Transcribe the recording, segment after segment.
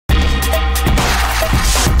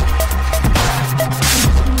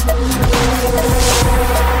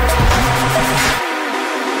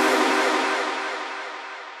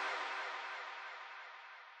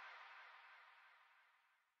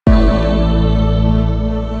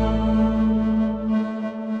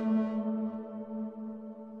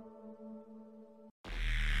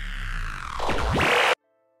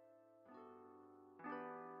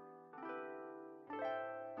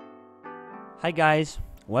Hi guys,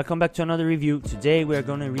 welcome back to another review. Today we are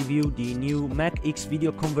going to review the new MacX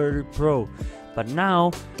Video Converter Pro. But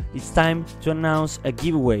now it's time to announce a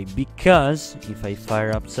giveaway, because if I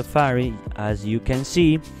fire up Safari, as you can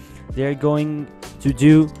see, they're going to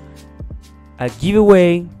do a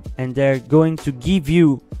giveaway and they're going to give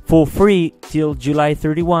you for free till July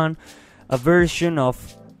 31 a version of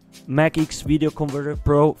MacX Video Converter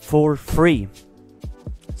Pro for free.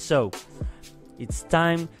 So it's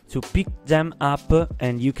time to pick them up,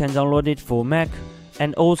 and you can download it for Mac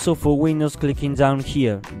and also for Windows clicking down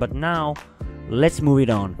here. But now let's move it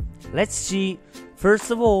on. Let's see first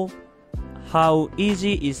of all how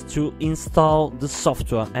easy it is to install the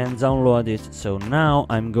software and download it. So now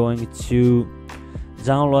I'm going to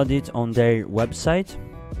download it on their website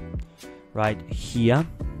right here.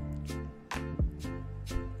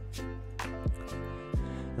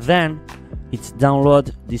 Then it's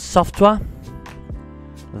download the software,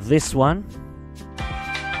 this one.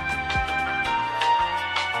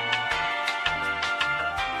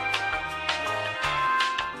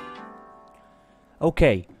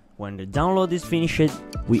 Okay, when the download is finished,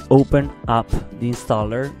 we open up the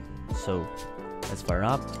installer. So let's fire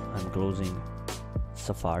up. I'm closing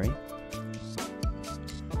Safari.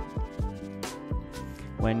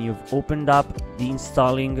 When you've opened up, the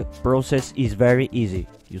installing process is very easy.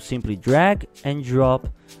 You simply drag and drop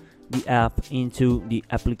the app into the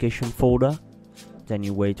application folder, then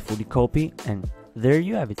you wait for the copy, and there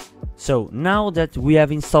you have it. So now that we have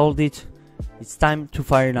installed it, it's time to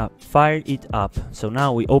fire it up. So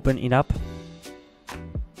now we open it up,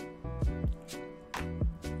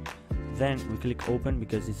 then we click open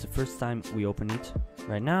because it's the first time we open it.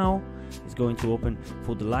 Right now it's going to open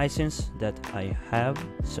for the license that I have.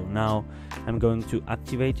 So now I'm going to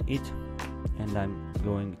activate it, and I'm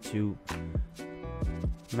going to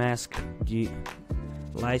mask the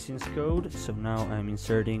license code. So now I'm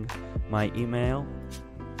inserting my email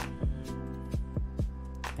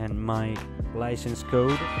and my license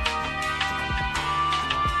code.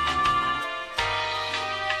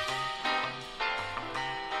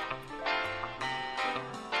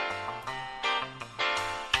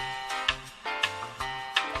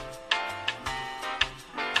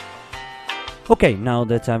 Okay, now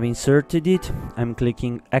that I've inserted it, I'm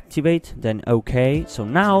clicking activate, then OK. So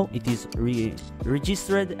now it is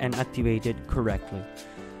registered and activated correctly.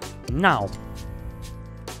 Now,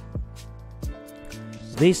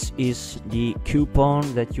 this is the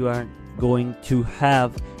coupon that you are going to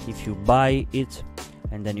have if you buy it,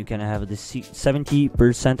 and then you can have the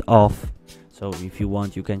 70% off. So if you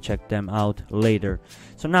want, you can check them out later.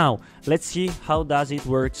 So now let's see how does it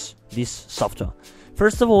works, this software.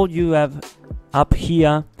 First of all, you have up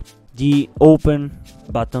here the open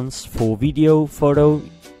buttons for video, photo,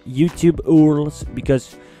 YouTube URLs,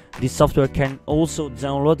 because this software can also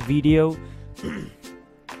download video.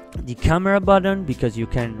 The camera button, because you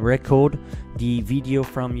can record the video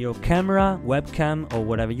from your camera, webcam, or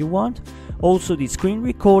whatever you want. Also the screen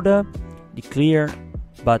recorder, the clear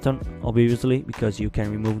button, obviously, because you can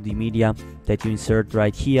remove the media that you insert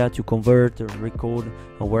right here to convert or record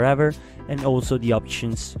or wherever. And also the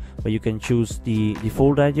options where you can choose the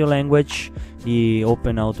default audio language, the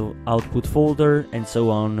open output folder, and so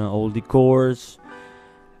on, all the cores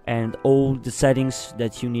and all the settings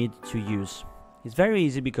that you need to use. It's very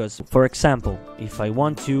easy because, for example, if I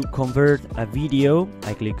want to convert a video,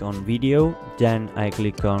 I click on video, then I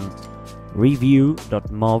click on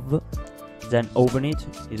review.mov, then open it.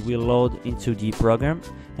 It will load into the program,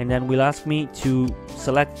 and then will ask me to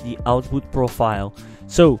select the output profile.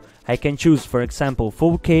 So I can choose, for example,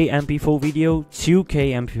 4K MP4 video,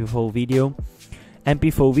 2K MP4 video,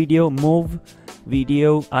 MP4 video, MOV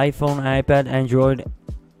video, iPhone, iPad,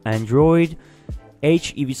 Android,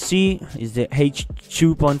 HEVC is the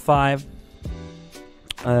H2.5,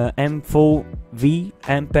 M4V,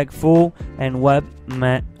 MPEG-4, and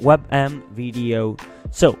WebM video.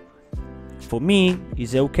 So for me,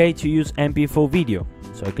 it's okay to use MP4 video,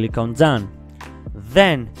 so I click on done.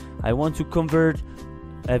 Then I want to convert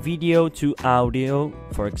a video to audio,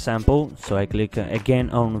 for example, so I click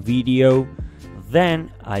again on video.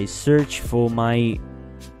 Then I search for my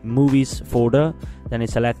movies folder, then I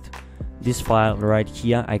select this file right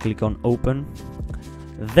here, I click on open.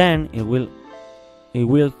 Then it will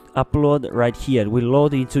upload right here, it will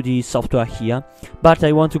load into the software here, but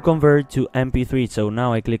I want to convert to MP3. So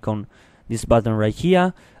now I click on this button right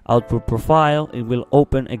here, output profile. It will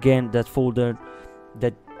open again that folder,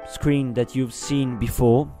 that screen that you've seen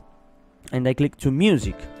before, and I click to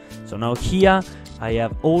music. So now here I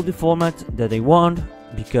have all the format that I want,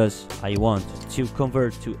 because I want to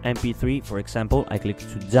convert to MP3, for example. I click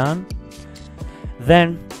to done.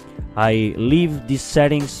 Then I leave these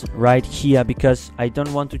settings right here because I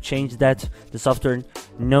don't want to change that. The software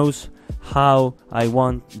knows how I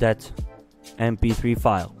want that MP3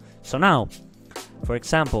 file. So now, for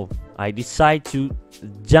example, I decide to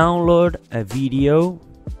download a video.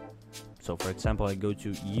 So for example, I go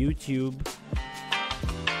to YouTube.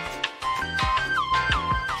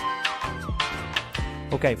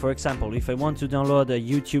 Okay, for example, if I want to download a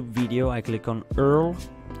YouTube video, I click on URL.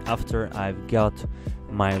 After I've got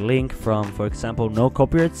my link from, for example, No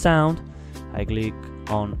Copyright Sound, I click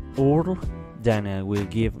on URL. Then I will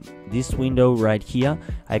give this window right here.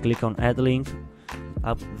 I click on Add Link.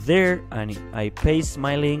 Up there, and I paste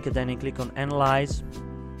my link. Then I click on Analyze.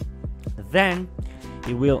 Then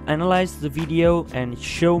it will analyze the video and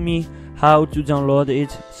show me how to download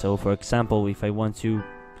it. So for example, if I want to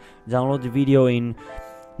download the video in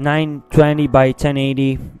 920 by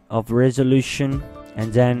 1080 of resolution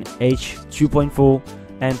and then H2.4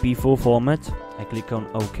 MP4 format, I click on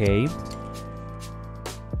OK,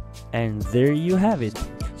 and there you have it.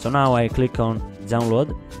 So now I click on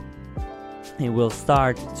download. It will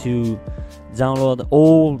start to download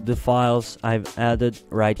all the files I've added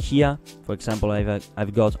right here. For example,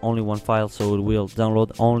 I've got only one file, so it will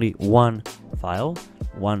download only one file,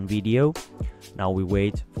 one video. Now we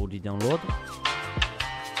wait for the download.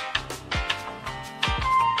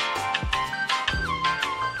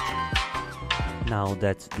 Now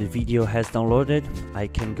that the video has downloaded, I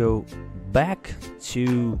can go back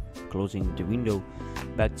to, closing the window,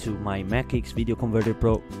 back to my MacX Video Converter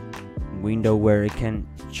Pro window, where I can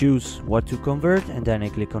choose what to convert, and then I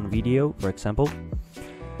click on video. For example,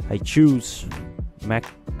 I choose Mac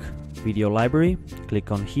Video Library,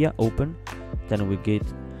 click on here, open, then we get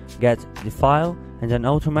the file, and then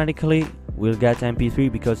automatically we'll get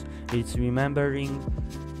MP3 because it's remembering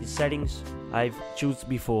the settings I've choose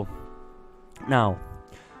before. Now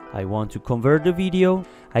I want to convert the video.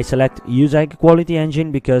 I select Use High Quality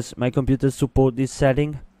Engine because my computer support this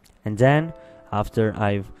setting, and then after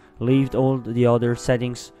I've left all the other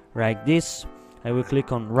settings like this, I will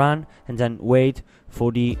click on Run and then wait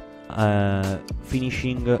for the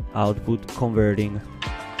finishing output converting.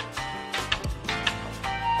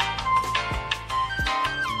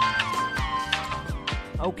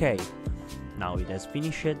 Okay, now it has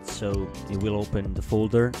finished, so it will open the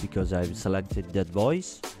folder because I've selected that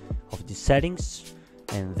voice of the settings,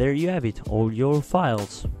 and there you have it, all your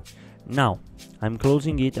files. Now I'm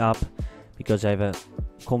closing it up because I've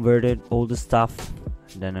converted all the stuff.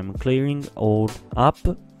 Then I'm clearing all up.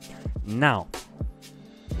 Now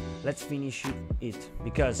let's finish it,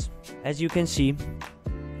 because as you can see,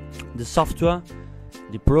 the software,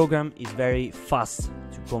 the program is very fast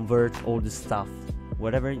to convert all the stuff.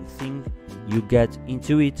 Whatever thing you get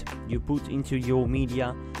into it, you put into your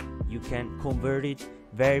media, you can convert it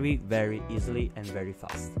very easily and very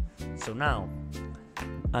fast. So now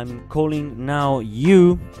I'm calling now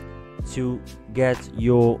you to get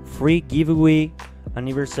your free giveaway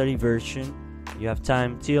anniversary version. You have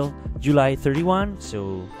time till July 31,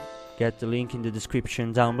 so get the link in the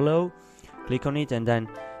description down below, click on it, and then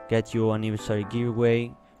get your anniversary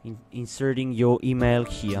giveaway, inserting your email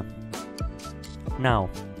here. Now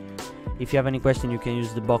if you have any question, you can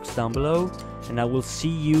use the box down below, and I will see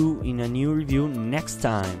you in a new review next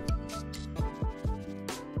time.